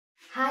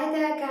Hi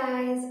there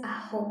guys, I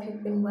hope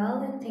you've been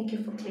well and thank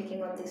you for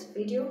clicking on this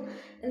video.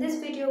 In this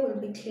video we'll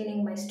be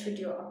cleaning my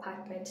studio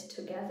apartment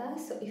together.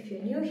 So if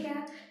you're new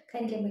here,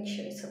 kindly make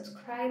sure you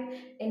subscribe,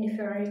 and if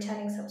you're a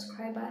returning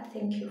subscriber,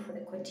 thank you for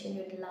the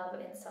continued love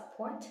and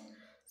support.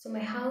 So my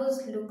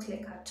house looks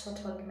like a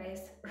total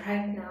mess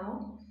right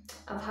now.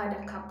 I've had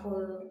a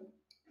couple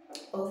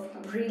of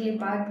really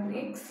bad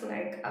weeks.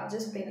 Like, I've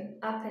just been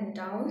up and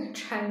down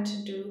trying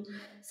to do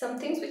some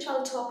things which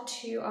I'll talk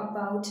to you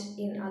about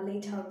in a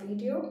later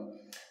video,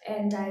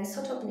 and I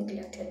sort of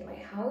neglected my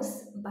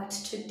house. But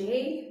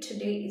today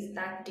is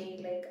that day.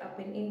 Like, I've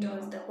been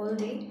indoors the whole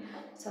day,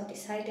 so I've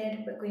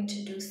decided we're going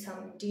to do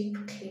some deep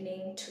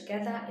cleaning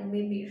together and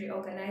maybe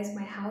reorganize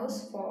my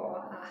house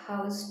for a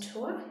house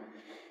tour.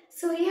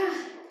 So yeah,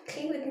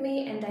 clean with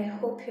me, and I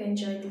hope you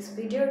enjoyed this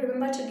video.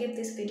 Remember to give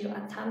this video a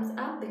thumbs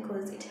up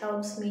because it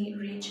helps me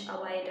reach a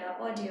wider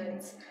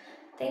audience.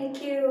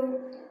 Thank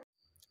you.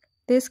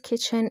 This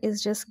kitchen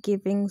is just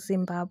giving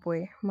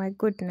Zimbabwe. My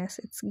goodness,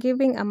 it's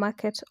giving a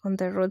market on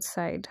the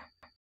roadside.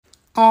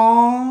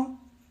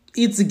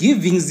 It's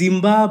giving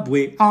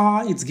Zimbabwe.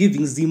 It's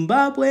giving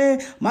Zimbabwe.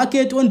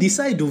 Market on the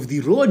side of the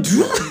road.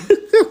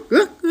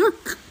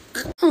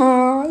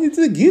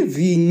 It's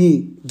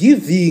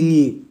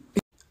giving.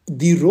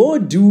 The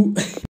road do.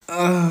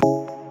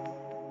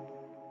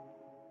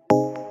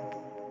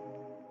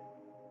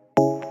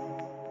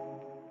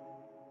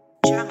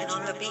 German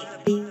on the beat.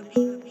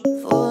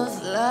 Fools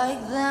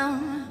like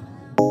them,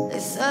 they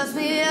suss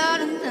me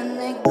out and then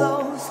they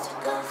ghost.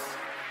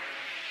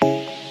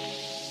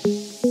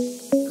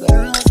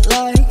 Girls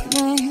like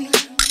me,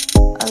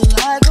 I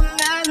like a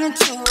magnet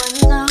to a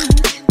knot.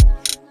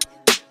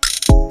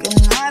 Can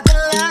like a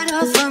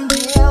lighter from the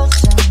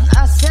ocean. I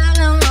sell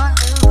them my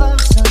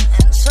devotion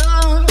and so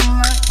on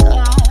my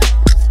thoughts.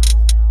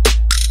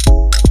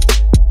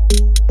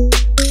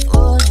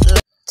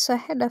 So I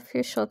had a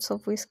few shots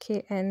of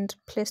whiskey and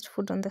placed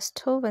food on the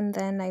stove, and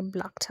then I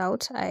blacked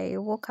out. I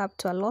woke up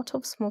to a lot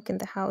of smoke in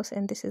the house,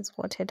 and this is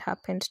what had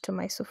happened to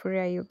my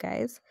sufuria, you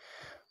guys.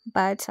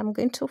 But I'm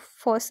going to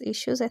force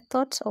issues. I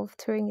thought of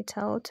throwing it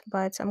out,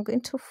 but I'm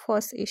going to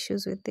force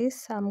issues with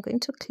this. I'm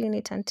going to clean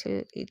it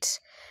until it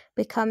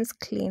becomes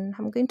clean.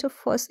 I'm going to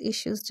force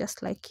issues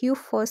just like you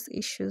force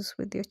issues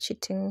with your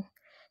cheating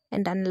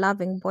and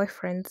unloving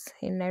boyfriends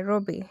in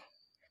Nairobi.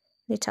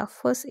 Nita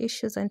force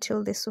issues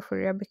until the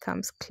sufuria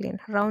becomes clean.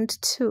 Round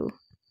 2.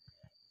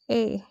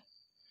 A.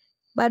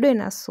 Bado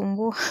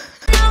inasumbua.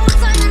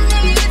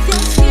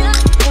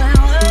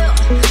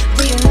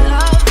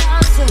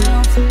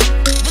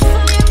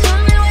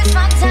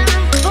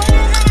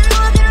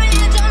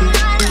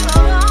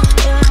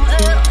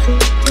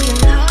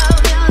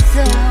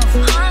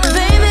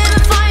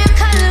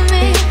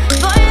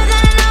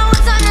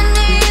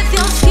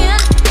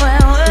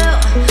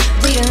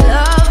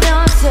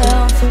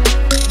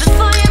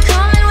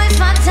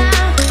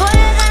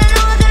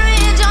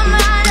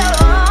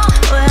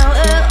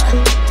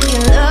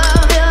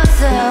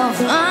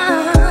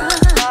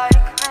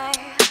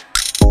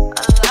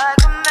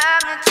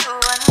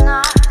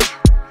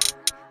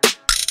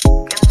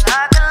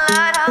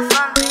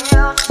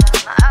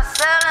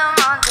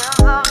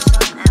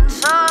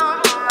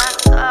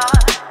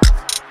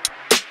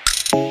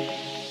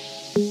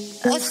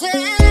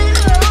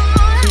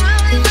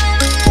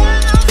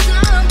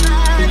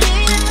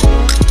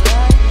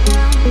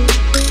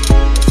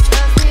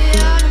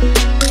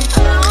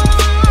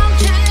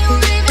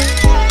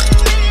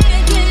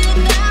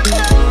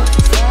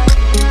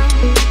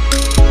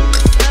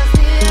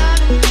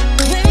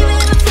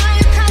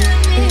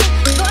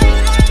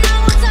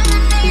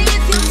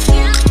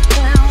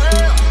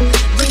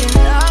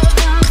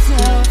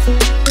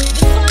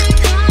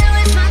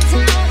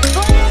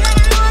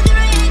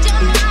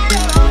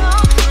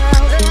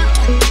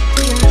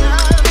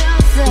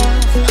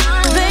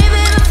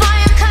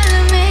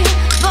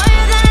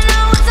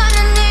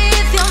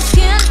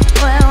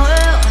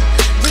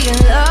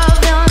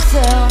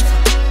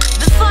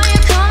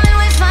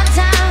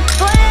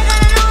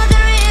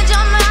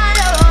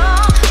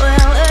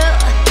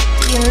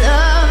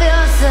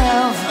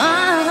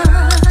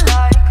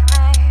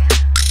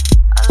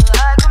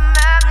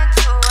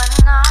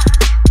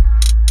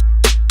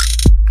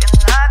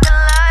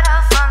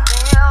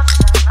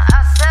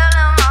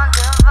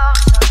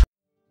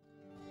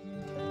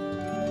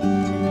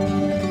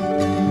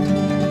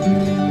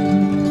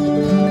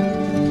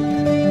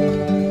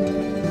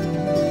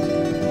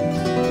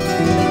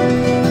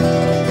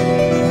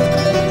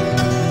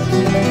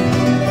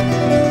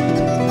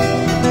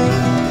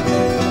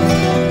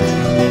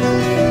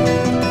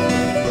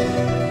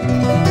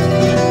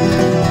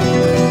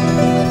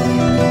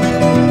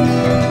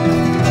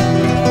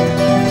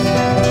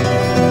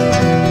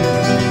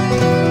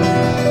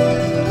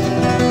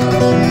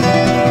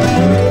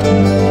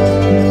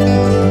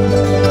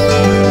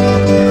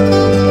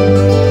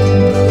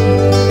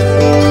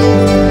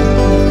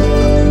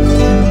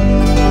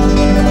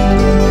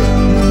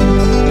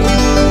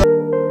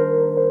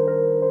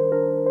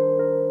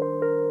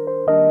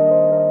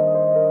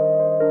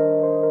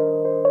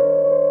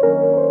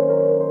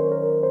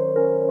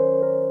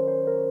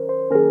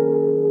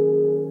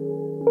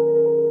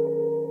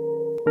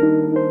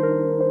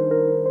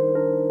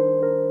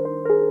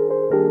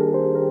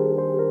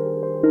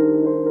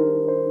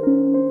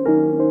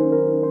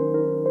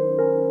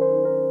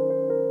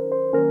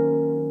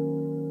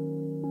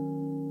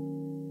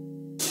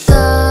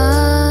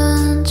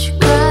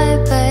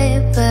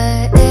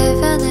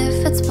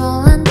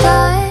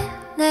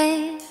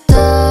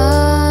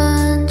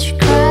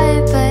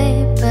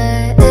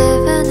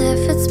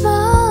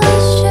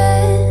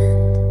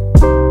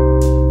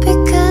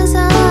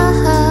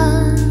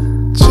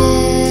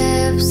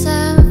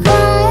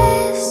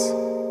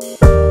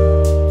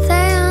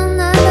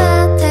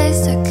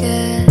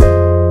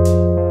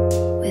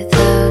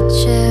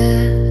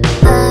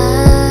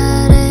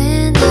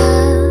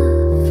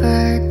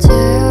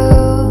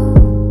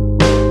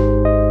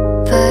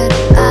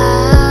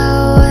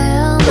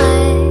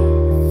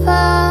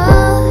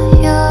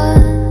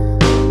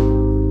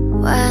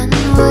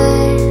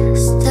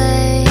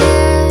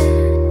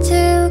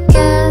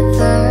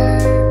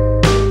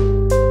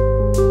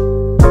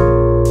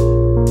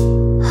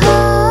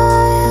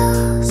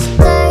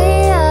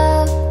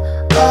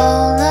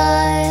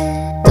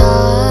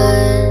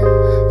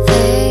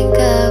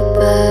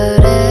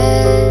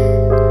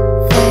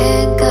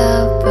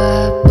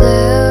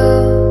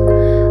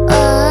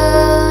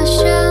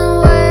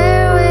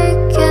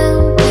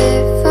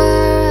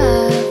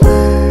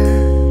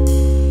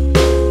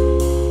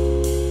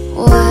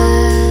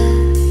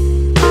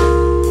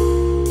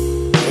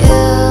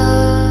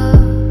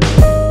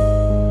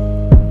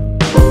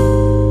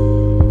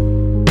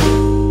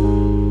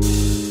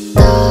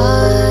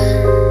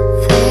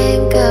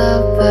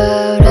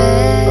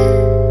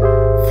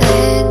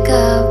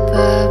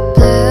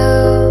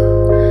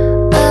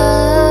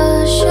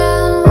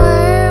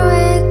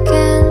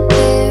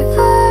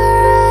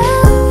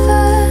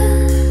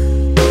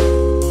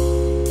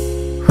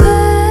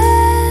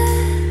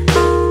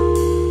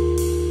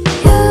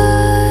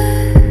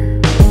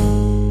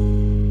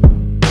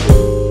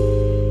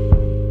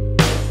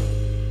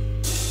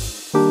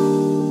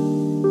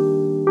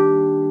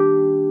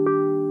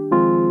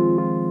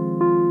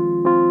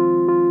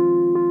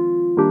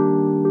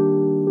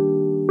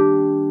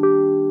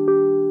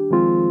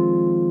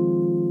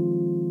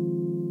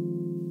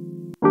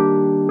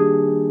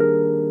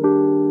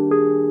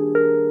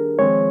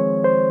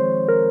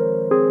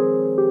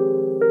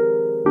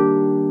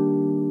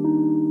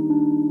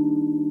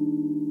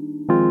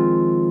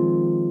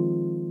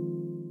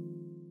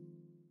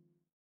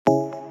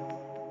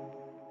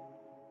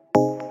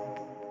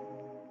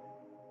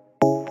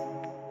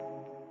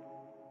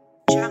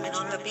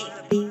 the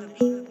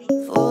beat.